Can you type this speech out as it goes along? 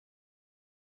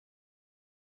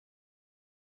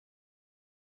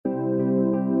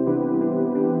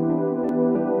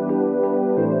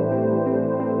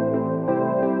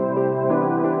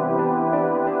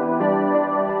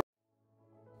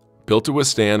Built to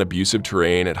withstand abusive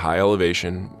terrain at high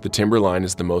elevation, the Timberline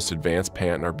is the most advanced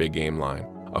pant in our big game line.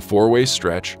 A 4-way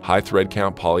stretch, high thread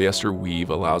count polyester weave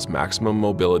allows maximum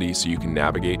mobility so you can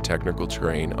navigate technical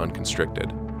terrain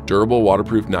unconstricted. Durable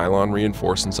waterproof nylon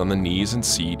reinforcements on the knees and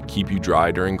seat keep you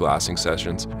dry during glassing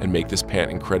sessions and make this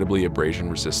pant incredibly abrasion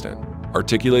resistant.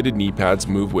 Articulated knee pads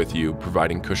move with you,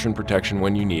 providing cushion protection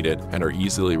when you need it and are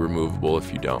easily removable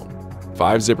if you don't.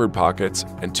 5 zippered pockets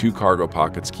and 2 cargo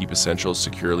pockets keep essentials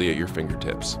securely at your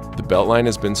fingertips. The belt line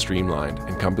has been streamlined,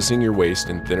 encompassing your waist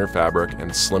in thinner fabric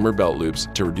and slimmer belt loops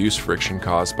to reduce friction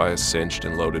caused by a cinched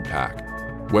and loaded pack.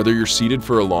 Whether you're seated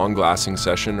for a long glassing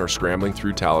session or scrambling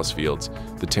through talus fields,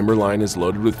 the Timberline is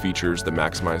loaded with features that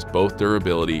maximize both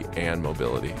durability and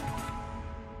mobility.